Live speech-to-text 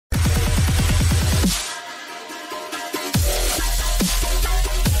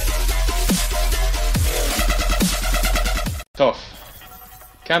tough.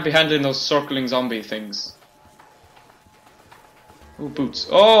 Can't be handling those circling zombie things. Ooh, boots.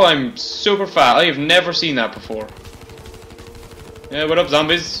 Oh, I'm super fat. I have never seen that before. Yeah, what up,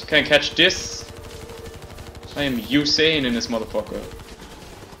 zombies? Can't catch this. I am Usain in this motherfucker.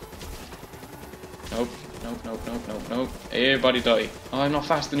 Nope, nope, nope, nope, nope, nope. Everybody die. Oh, I'm not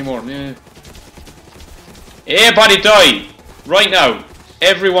fast anymore. Yeah. Everybody die! Right now.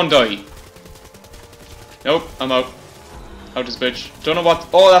 Everyone die. Nope, I'm out. Out this bitch. Don't know what.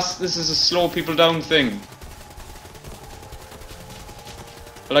 Oh, this is a slow people down thing.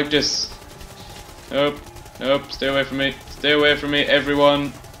 I like this. Nope, nope. Stay away from me. Stay away from me,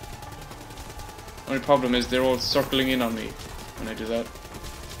 everyone. Only problem is they're all circling in on me when I do that.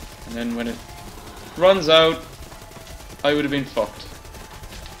 And then when it runs out, I would have been fucked.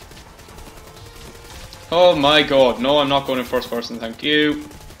 Oh my god, no, I'm not going in first person, thank you.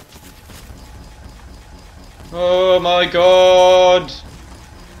 Oh my god.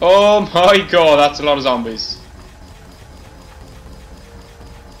 Oh my god, that's a lot of zombies.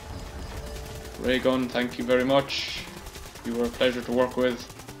 Ray gun, thank you very much. You were a pleasure to work with.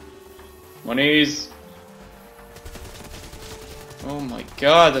 Monies. Oh my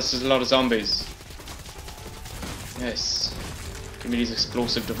god, this is a lot of zombies. Yes. Give me these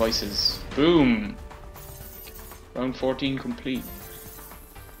explosive devices. Boom. Round 14 complete.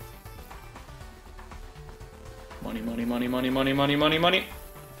 Money, money, money, money, money, money, money, money.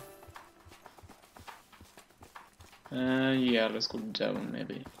 Yeah, let's go down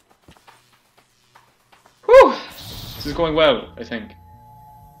maybe. Whew! This is going well, I think.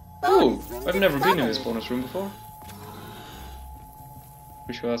 Oh, I've never been in this bonus room before.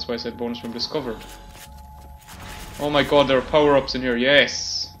 Pretty sure that's why I said bonus room discovered. Oh my god, there are power-ups in here,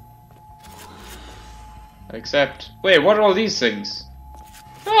 yes! I accept. Wait, what are all these things?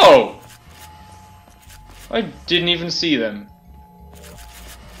 Oh! I didn't even see them.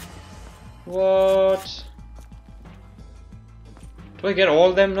 What? Do I get all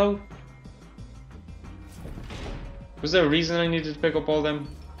of them now? Was there a reason I needed to pick up all of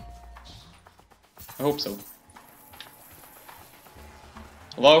them? I hope so.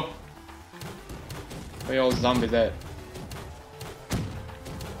 Hello? Why are all zombies dead?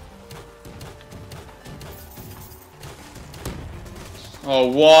 Oh,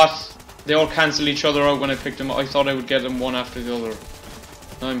 what? They all cancel each other out when I picked them up. I thought I would get them one after the other.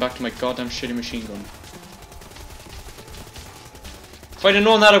 Now I'm back to my goddamn shitty machine gun. If I'd have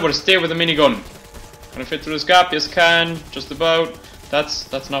known that, I would have stayed with the minigun. Can I fit through this gap? Yes, I can. Just about.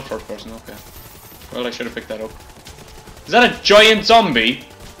 That's not first person. Okay. Well, I should have picked that up. Is that a giant zombie?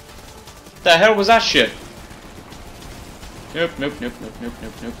 The hell was that shit? Nope, nope, nope, nope, nope,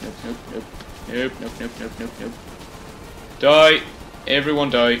 nope, nope, nope, nope, nope, nope, nope, nope, nope, nope, nope. Die. Everyone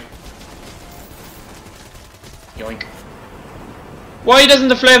die. Yoink. Why doesn't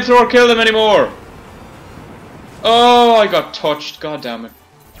the flamethrower kill them anymore? Oh, I got touched. God damn it.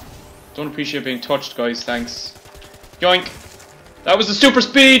 Don't appreciate being touched, guys. Thanks. Yoink. That was the super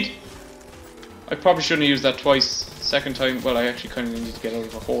speed. I probably shouldn't have used that twice. Second time, well, I actually kind of needed to get out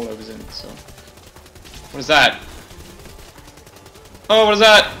of a hole I was in, so. What is that? Oh, what is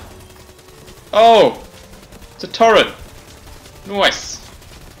that? Oh! It's a turret. Nice.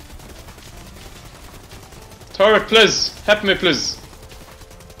 Turret, please. Help me, please.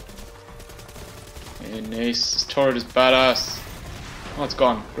 Hey, nice. This turret is badass. Oh, it's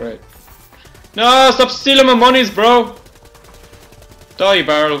gone. Great. No, stop stealing my monies, bro. Die,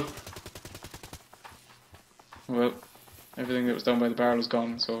 barrel. Well, everything that was done by the barrel is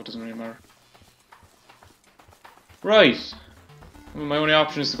gone, so it doesn't really matter. Right. Well, my only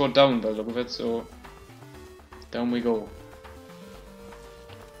option is to go down by the look of it, so down we go.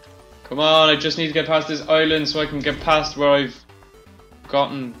 Come on, I just need to get past this island so I can get past where I've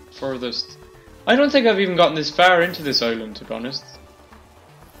gotten furthest. I don't think I've even gotten this far into this island, to be honest.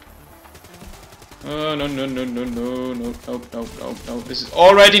 Oh, no, no, no, no, no, no, no, no, no, no. This is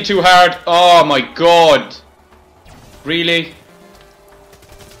already too hard. Oh my god. Really?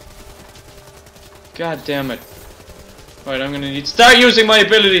 God damn it. Right, I'm gonna need to start using my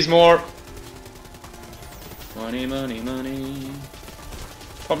abilities more. Money, money, money.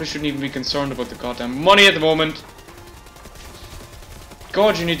 Probably shouldn't even be concerned about the goddamn money at the moment.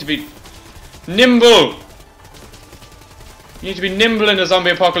 God, you need to be nimble. You need to be nimble in the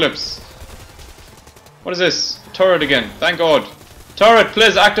zombie apocalypse. What is this? Turret again. Thank God. Turret,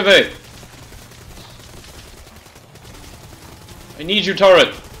 please activate. I need you,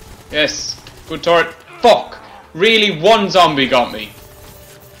 turret. Yes. Good turret. Fuck. Really, one zombie got me.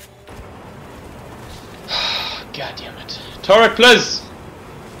 God damn it. Turret, please.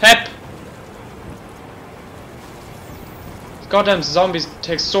 Hep. Goddamn zombies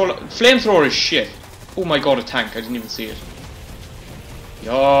take so long. Flamethrower is shit. Oh my god, a tank. I didn't even see it.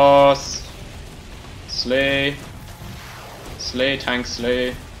 Yes. Slay. Slay, tank,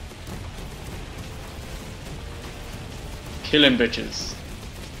 slay. Killing bitches.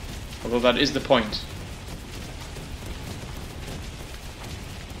 Although that is the point.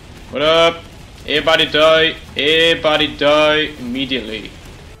 What up? Everybody die. Everybody die immediately.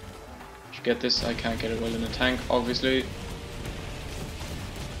 Should get this. I can't get it well in a tank, obviously.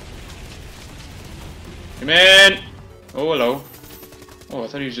 Come in! Oh, hello. Oh, I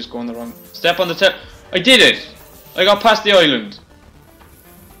thought he was just going the wrong... Step on the tail. I did it! I got past the island.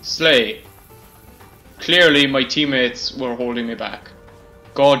 Slay. Clearly, my teammates were holding me back.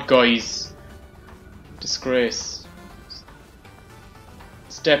 God, guys. Disgrace.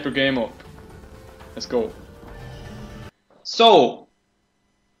 Step your game up. Let's go. So,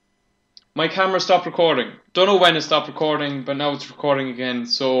 my camera stopped recording. Don't know when it stopped recording, but now it's recording again,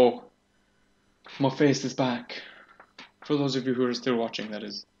 so... My face is back. For those of you who are still watching, that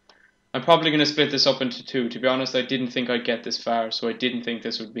is. I'm probably going to split this up into two. To be honest, I didn't think I'd get this far, so I didn't think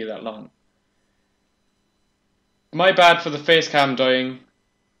this would be that long. My bad for the face cam dying.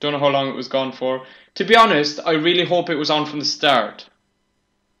 Don't know how long it was gone for. To be honest, I really hope it was on from the start.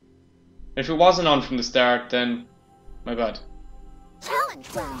 If it wasn't on from the start, then my bad. Challenge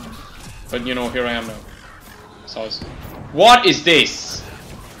round. But you know, here I am now. Soz. What is this?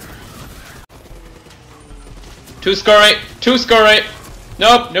 Too scurry! Too scurry!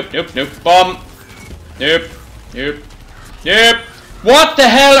 Nope, nope, nope, nope. Bomb! Nope, nope, nope. What the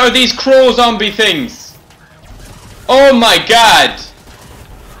hell are these crow zombie things? Oh my god!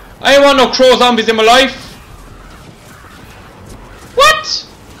 I ain't want no crow zombies in my life! What?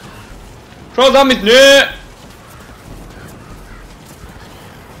 Crow zombies, no!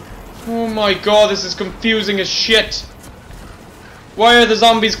 Oh my god, this is confusing as shit. Why are the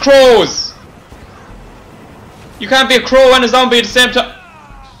zombies crows? You can't be a crow and a zombie at the same time.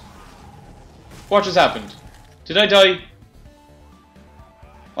 What just happened? Did I die?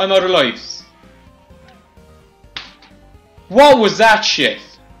 I'm out of lives. What was that shit?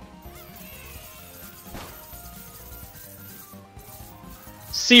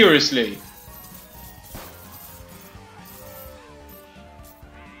 Seriously.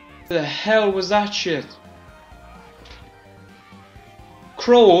 What the hell was that shit?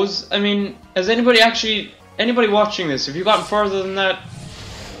 Crows, I mean, has anybody watching this, have you gotten further than that?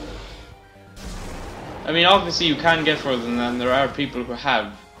 I mean, obviously you can get further than that, and there are people who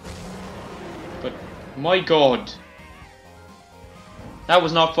have. But, my god. That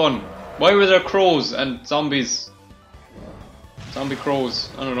was not fun. Why were there crows and zombies? Zombie crows,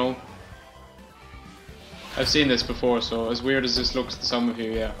 I don't know. I've seen this before, so as weird as this looks to some of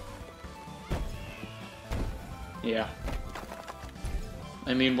you, yeah. Yeah.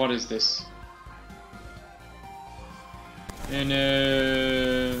 I mean, what is this? And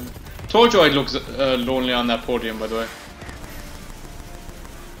told you I'd look lonely on that podium, by the way.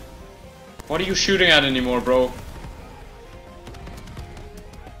 What are you shooting at anymore, bro?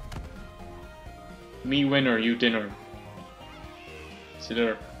 Me winner, you dinner. See you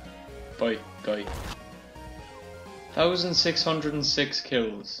later. Bye, guy. 1,606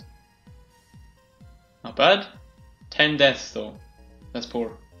 kills. Not bad. 10 deaths, though. That's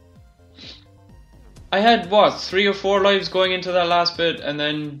poor. I had, what, 3 or 4 lives going into that last bit, and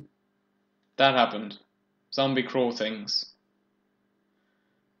then that happened. Zombie crow things.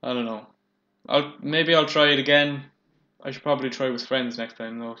 I don't know. Maybe I'll try it again. I should probably try with friends next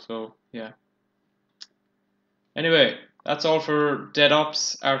time, though, so, yeah. Anyway, that's all for Dead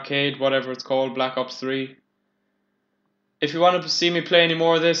Ops, Arcade, whatever it's called, Black Ops 3. If you want to see me play any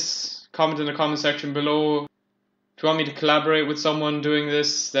more of this, comment in the comment section below. If you want me to collaborate with someone doing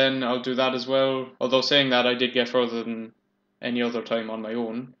this, then I'll do that as well. Although saying that, I did get further than any other time on my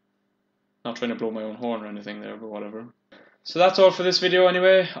own. Not trying to blow my own horn or anything there, but whatever. So that's all for this video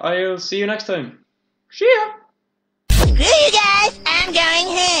anyway. I'll see you next time. See ya! Screw you guys, I'm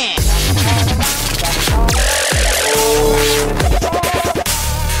going home.